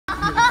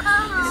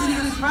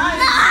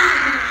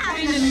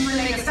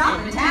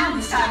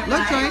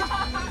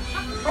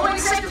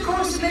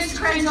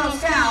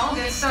grandchild's cow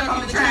gets stuck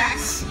on the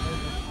tracks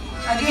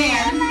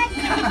again.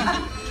 Mighty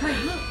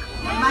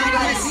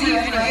glad to see you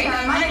anyway.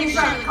 My name is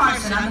Charlotte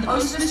Carson. I'm the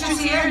postmistress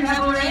here in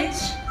Pebble Ridge.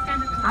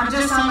 I'm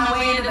just on my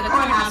way into the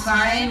courthouse for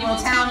our annual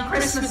town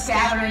Christmas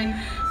gathering.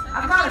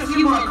 I've got a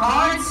few more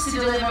cards to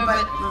deliver,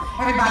 but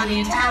everybody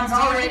in town's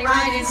already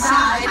right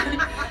inside.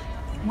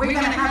 We're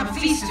going to have a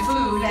feast of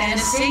food and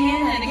a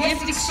singing and a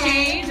gift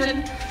exchange,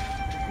 and,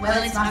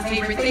 well, it's my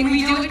favorite thing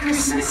we do at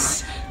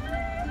Christmas.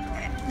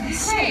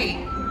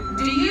 Say,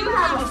 do you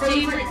have a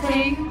favorite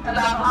thing about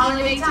the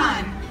holiday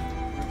time?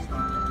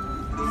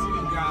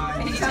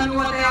 Can you tell me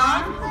what they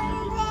are?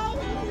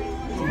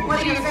 What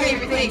are your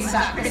favorite things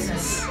about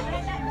Christmas?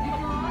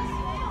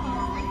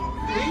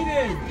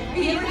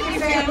 Being with your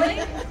family.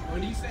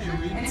 What do you say?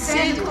 And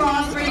Santa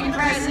Claus bringing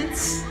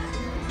presents.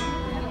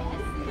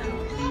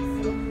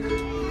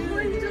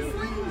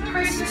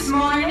 Christmas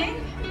morning.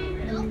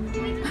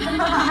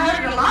 I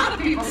heard a lot of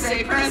people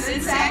say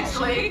presents,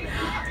 actually.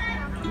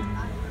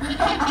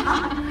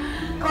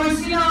 Of course,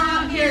 you know,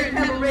 out here at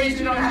Pebble Ridge,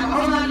 we don't have a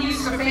whole lot of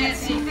use for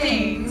fancy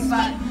things,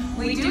 but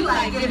we do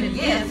like giving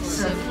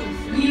gifts of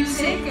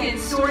music and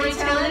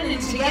storytelling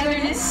and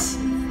togetherness.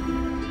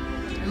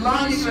 As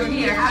long as you're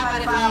here, how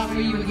about if I offer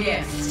you a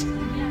gift?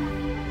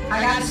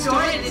 I got a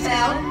story to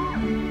tell.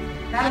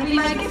 That'll be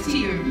my gift to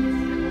you.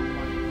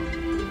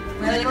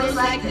 Well, it goes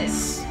like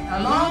this. A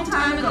long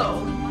time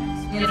ago,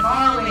 in a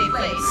faraway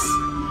place,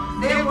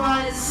 there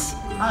was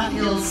a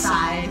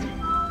hillside.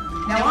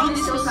 Now on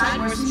this hillside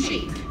were some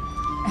sheep.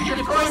 And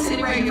of course,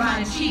 anywhere you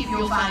find sheep,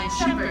 you'll find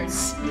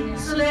shepherds.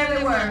 So there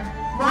they were,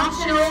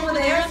 watching over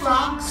their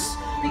flocks,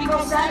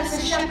 because that is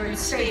a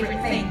shepherd's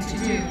favorite thing to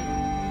do.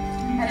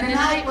 And the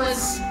night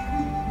was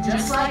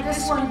just like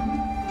this one,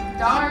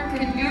 dark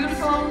and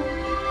beautiful,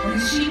 and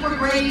the sheep were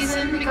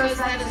grazing because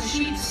that is a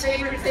sheep's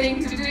favorite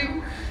thing to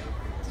do.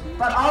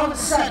 But all of a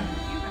sudden,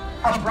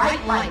 a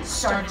bright light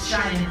started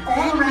shining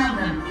all around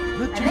them,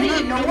 and they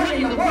didn't know what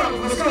in the world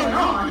was going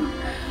on.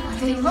 But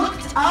they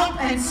looked up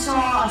and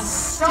saw a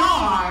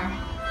star,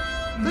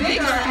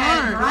 bigger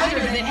and brighter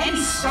than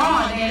any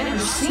star they had ever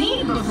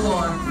seen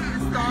before.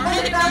 And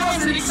if that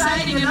wasn't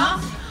exciting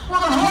enough, well,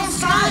 the whole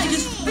sky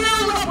just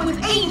filled up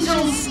with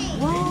angels,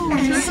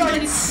 and they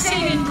started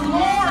singing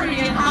glory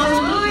and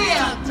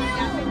hallelujah.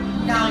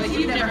 Now, if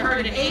you've never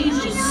heard an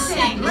angel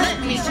sing, let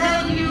me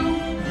tell you,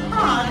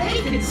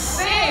 they can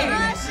sing.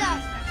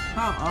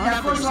 Now,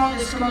 of course, all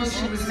this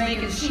commotion was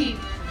making sheep.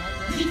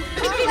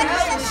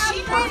 Well, the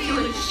sheep were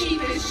feeling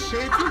sheepish.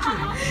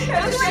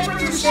 And the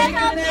shepherds were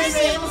shaking their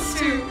sails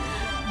too.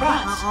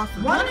 But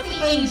one of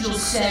the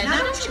angels said, now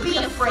don't you be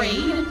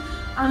afraid.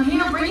 I'm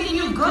here bringing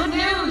you good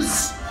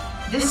news.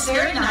 This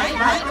very night,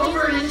 right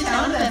over in the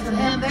town of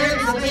Bethlehem, there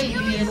is a baby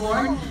being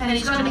born, and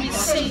he's going to be the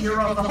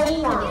savior of the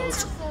whole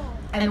world.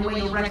 And the way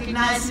you'll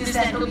recognize him is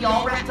that he'll be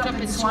all wrapped up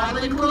in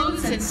swaddling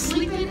clothes and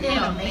sleeping in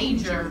a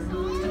manger.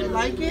 You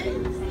like it?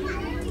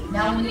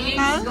 Now, when the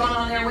angels gone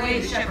on their way,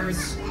 the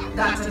shepherds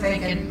got to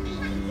thinking,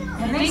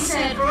 and they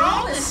said, for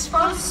all this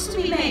fuss to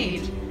be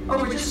made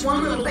over just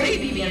one little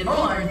baby being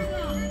born,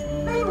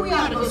 maybe we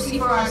ought to go see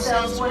for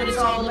ourselves what it's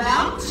all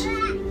about.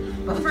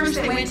 But first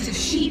they went to the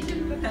sheep,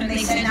 and they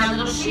said, now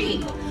little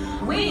sheep,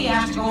 we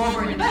have to go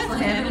over to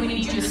Bethlehem, and we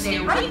need you to stay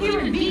right here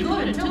and be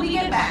good until we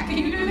get back. Can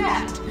you do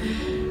that?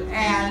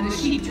 And the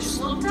sheep just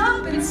looked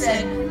up and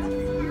said,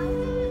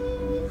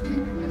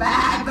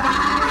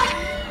 bye-bye.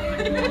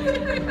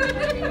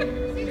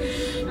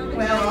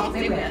 Well, off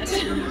they went,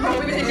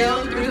 over the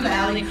hill, through the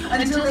valley,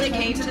 until they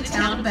came to the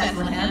town of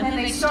Bethlehem, and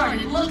they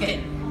started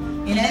looking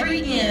in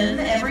every inn,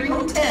 every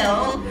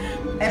hotel,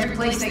 every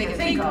place they could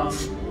think of.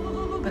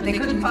 But they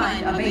couldn't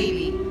find a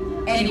baby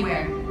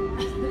anywhere.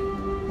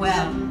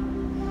 Well,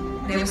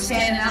 they were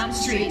standing out in the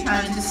street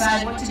trying to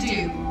decide what to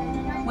do,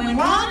 when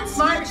one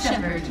smart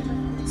shepherd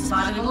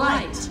spotted a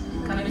light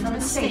coming from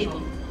a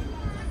stable.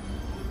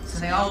 So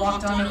they all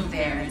walked on over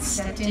there and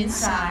stepped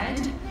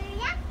inside,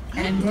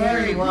 and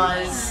there he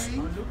was,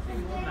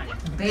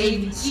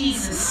 baby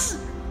Jesus.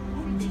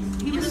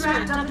 He was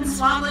wrapped up in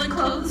swaddling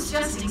clothes,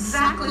 just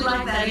exactly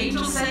like that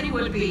angel said he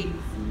would be.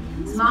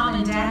 His mom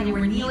and daddy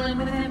were kneeling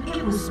with him.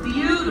 It was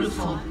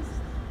beautiful.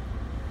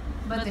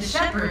 But the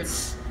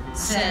shepherds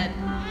said,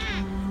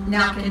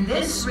 now can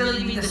this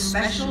really be the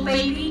special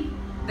baby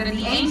that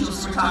the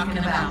angels were talking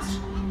about?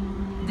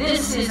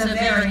 This is a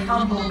very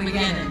humble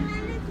beginning.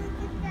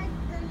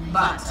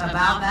 But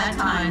about that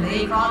time,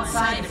 they caught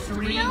sight of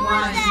 3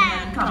 wise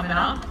men coming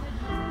up.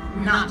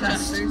 Not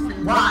just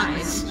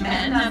wise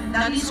men.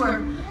 Now these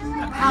were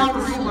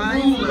powerful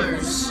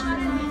rulers.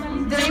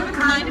 They were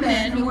kind of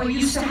men who were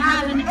used to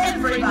having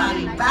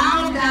everybody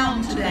bow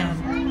down to them.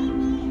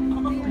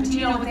 But do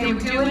you know what they were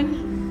doing?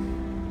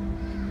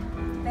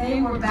 They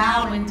were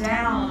bowing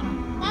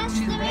down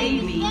to the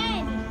baby.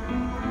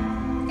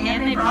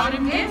 And they brought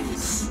him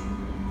gifts.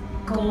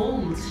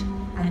 Gold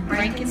and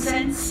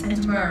frankincense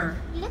and myrrh.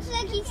 Looks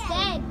like he's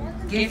dead.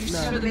 Gifts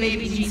for the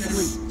baby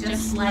Jesus,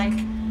 just like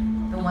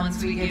the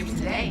ones we give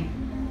today.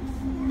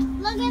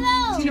 Look at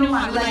those. Do you know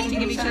why we like to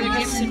give each other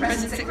gifts and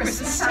presents at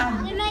Christmas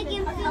time? They make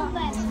him feel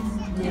better.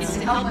 It's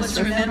to help us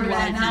remember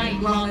that night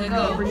long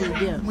ago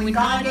when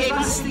God gave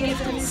us the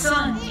gift of His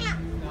Son.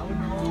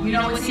 You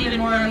know what's even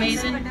more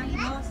amazing?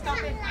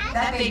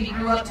 That baby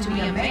grew up to be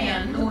a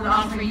man who would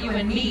offer you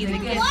and me the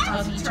gift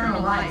of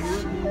eternal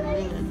life.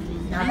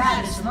 Now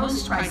that is the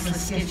most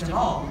priceless gift of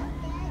all.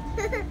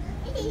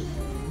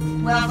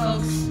 Well,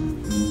 folks,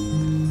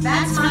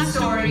 that's my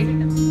story.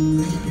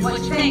 What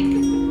you think?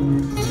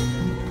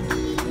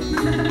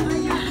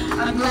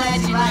 I'm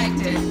glad you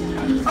liked it.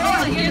 Oh,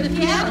 I hear the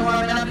piano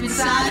warming up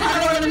inside. I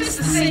don't want to miss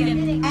the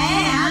singing.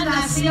 And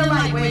I see a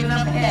light waving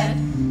up ahead.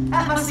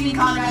 That must be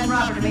Conrad and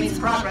Robert have made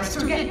some progress.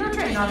 We're getting your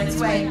train on its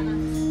way.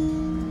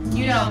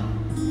 You know,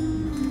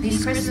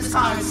 these Christmas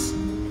cards,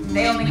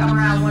 they only come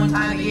around one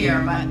time a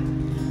year, but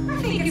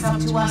I think it's up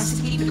to us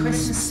to keep the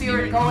Christmas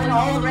spirit going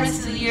all the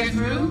rest of the year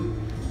through.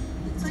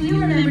 So you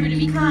remember to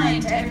be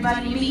kind to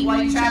everybody you meet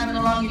while you're traveling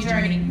along your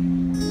journey.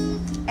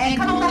 And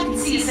come on back and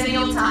see us any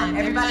old time.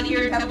 Everybody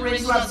here at Pebble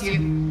Ridge loves you.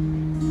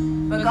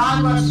 But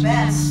God loves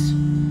best.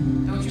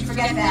 Don't you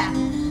forget that.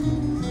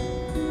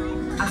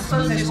 I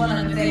suppose there's one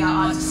other thing I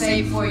ought to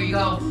say before you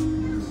go.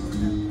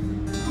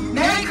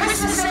 Merry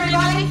Christmas,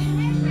 everybody!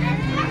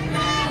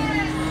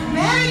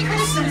 Merry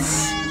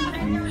Christmas!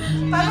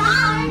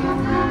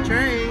 Bye-bye!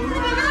 Train!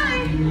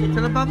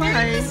 Bye-bye! Bye-bye!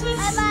 Merry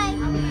Christmas!